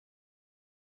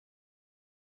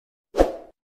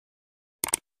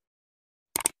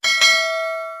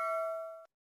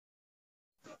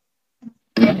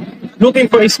Looking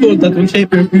for a school that will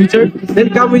shape your future?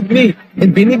 Then come with me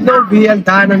in BENIGNO via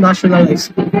ALDANA National High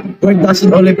School, where it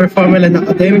doesn't only perform well in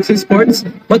academics and sports,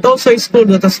 but also a school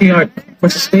that has a heart for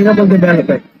sustainable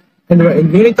development. And where a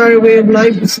unitary way of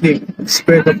life is lived, the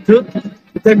spirit of truth,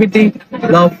 integrity,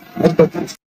 love, and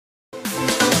compassion.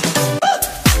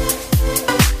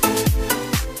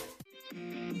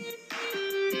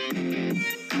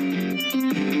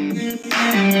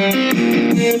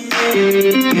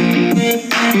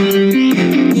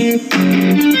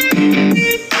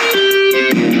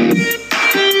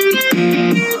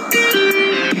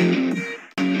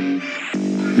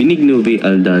 BENIGNO v.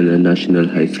 ALDANA National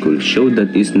High School showed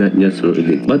that it's not just for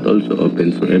elite but also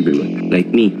open for everyone. Like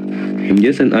me, I'm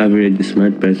just an average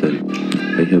smart person.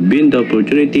 I have been the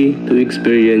opportunity to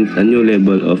experience a new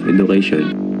level of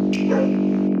education.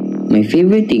 My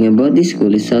favorite thing about this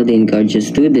school is how they encourage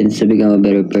students to become a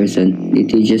better person. They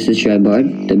teach us to strive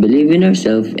hard, to believe in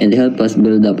ourselves, and help us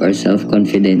build up our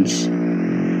self-confidence.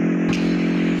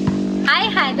 I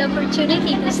had the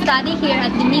opportunity to study here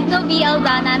at BENIGNO v.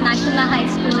 ALDANA National High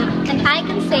School, and I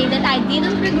can say that I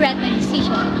didn't regret my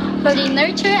decision, for they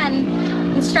nurture an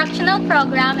instructional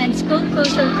program and school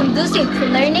culture conducive to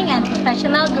learning and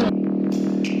professional growth.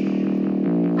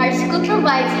 Our school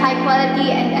provides high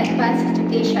quality and advanced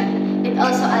education. It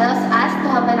also allows us to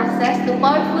have an access to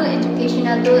powerful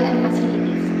educational tools and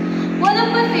facilities. One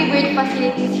of my favorite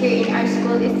facilities here in our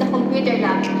school is the computer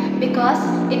lab because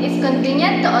it is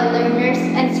convenient to all learners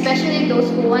and especially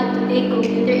those who want to take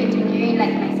computer engineering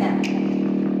like myself.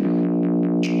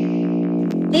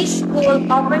 This school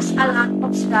offers a lot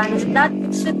of strands that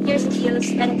suit your skills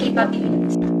and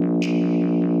capabilities.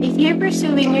 If you're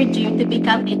pursuing your dream to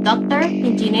become a doctor,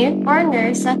 engineer, or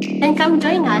nurse, then come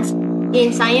join us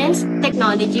in science,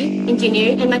 technology,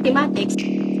 engineering, and mathematics.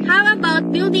 How about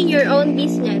building your own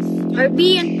business or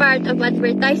being part of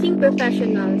advertising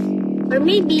professionals or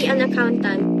maybe an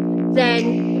accountant?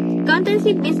 Then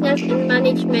accountancy, business, and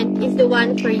management is the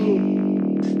one for you.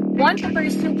 Want to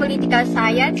pursue political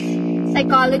science,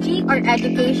 psychology, or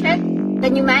education? The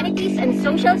humanities and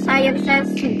social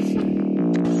sciences suits you.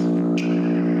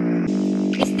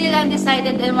 Still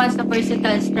undecided and wants to pursue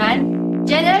a strand?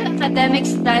 General academic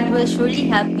strand will surely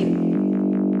help you.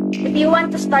 If you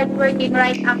want to start working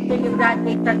right after you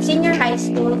graduate from senior high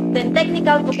school, then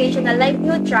technical vocational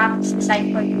livelihood track is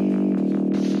designed for you.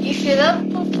 If you love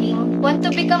cooking, want to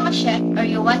become a chef, or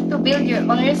you want to build your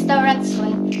own restaurant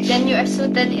soon, then you are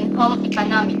suited in home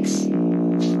economics.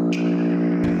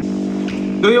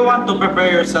 Do you want to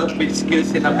prepare yourself with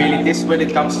skills and abilities when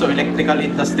it comes to electrical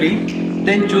industry?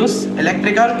 Then choose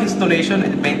Electrical Installation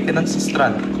and Maintenance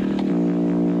strand.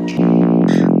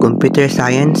 Computer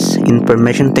Science,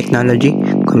 Information Technology,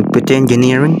 Computer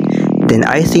Engineering, then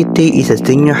ICT is a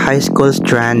senior high school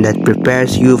strand that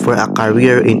prepares you for a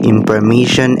career in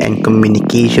information and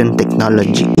communication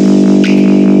technology.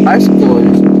 Our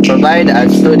schools provide our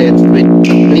students with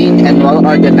a clean and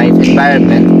well-organized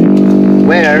environment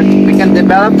where we can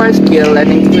develop our skill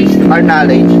and increase our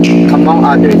knowledge, among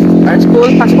others. Our school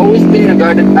has always been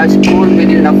regarded as school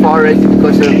within a forest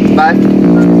because of vast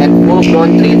and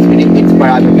full-grown trees within its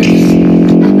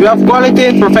parameters. We have quality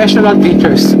and professional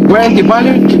teachers, wherein the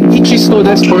value teaches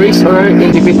students for his or her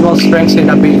individual strengths and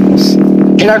abilities,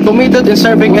 and are committed in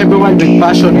serving everyone with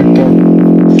passion and care.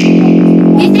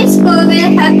 This school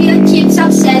will help you achieve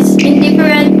success in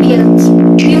different fields.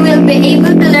 You will be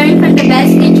able to learn from the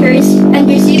best teachers and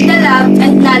receive the love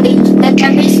and knowledge that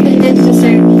every student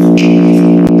deserves.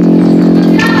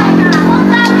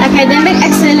 Academic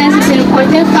excellence is an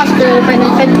important factor of an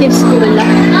effective school.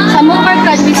 Some of our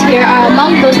graduates here are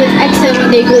among those that excel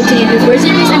when they go to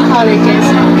universities and colleges.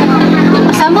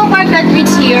 Some of our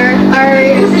graduates here are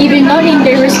even known in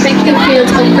their respective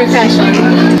fields of profession.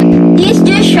 This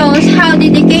just shows how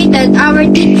dedicated our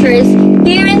teachers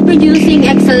here in producing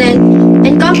excellent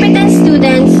and competent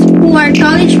students who are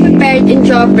college prepared and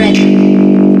job ready.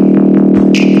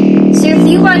 So if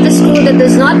you want a school that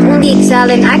does not only excel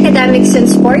in academics and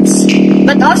sports,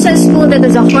 but also a school that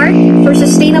has a heart for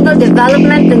sustainable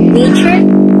development and nature,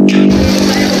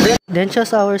 then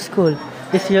choose our school.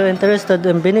 If you're interested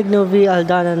in BENIGNO v.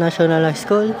 ALDANA National High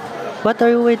School, what are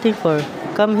you waiting for?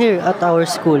 Come here at our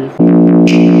school.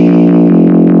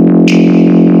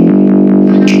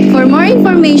 For more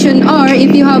information or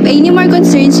if you have any more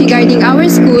concerns regarding our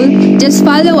school, just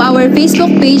follow our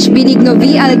Facebook page BENIGNO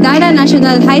v. ALDANA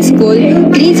National High School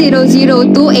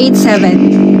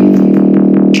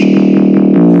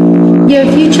 300287. Your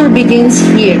future begins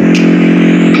here.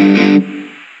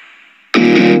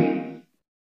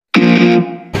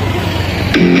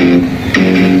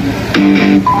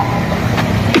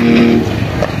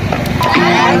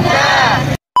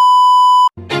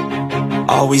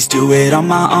 always do it on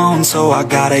my own, so I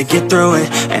gotta get through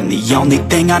it. And the only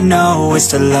thing I know is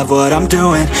to love what I'm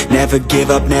doing. Never give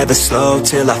up, never slow,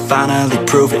 till I finally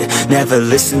prove it. Never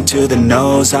listen to the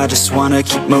no's, I just wanna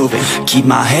keep moving. Keep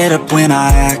my head up when I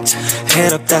act,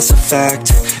 head up, that's a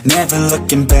fact. Never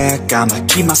looking back, I'ma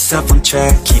keep myself on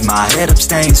track. Keep my head up,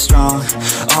 staying strong,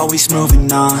 always moving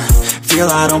on. Feel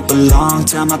I don't belong,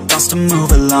 tell my thoughts to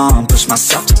move along. Push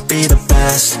myself to be the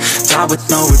best, die with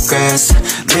no regrets.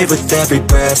 Live with every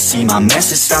breath, see my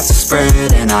message start to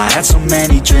spread. And I had so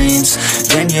many dreams,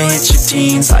 then you hit your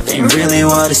teens. Life ain't really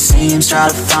what it seems, try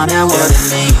to find out what it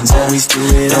means. Always do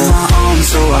it on my own,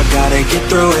 so I gotta get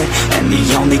through it. And the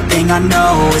only thing I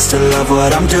know is to love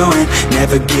what I'm doing.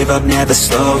 Never give up, never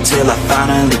slow, till I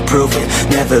finally prove it.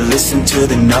 Never listen to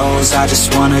the no's, I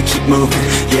just wanna keep moving.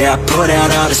 Yeah, I put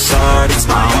out all this art, it's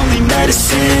my only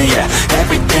medicine. Yeah,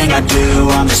 everything I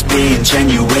do, I'm just being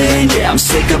genuine. Yeah, I'm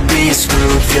sick of being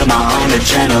screwed, feel my own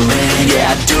adrenaline.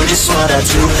 Yeah, I do just what I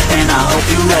do, and I hope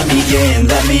you let me in,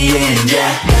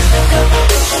 yeah.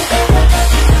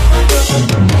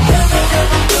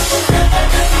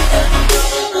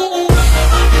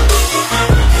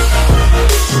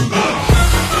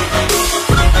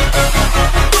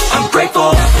 I'm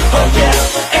grateful, oh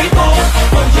yeah, able,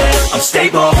 oh yeah, I'm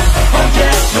stable, oh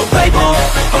yeah, no label,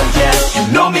 oh yeah, you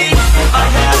know me, I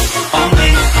have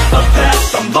only a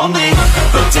path, I'm lonely,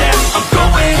 but damn, I'm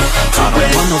going to win. I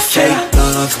don't want no fake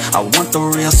love, I want the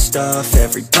real stuff.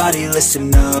 Everybody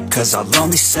listen up, cause I'll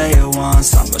only say it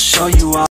once, I'ma show you all.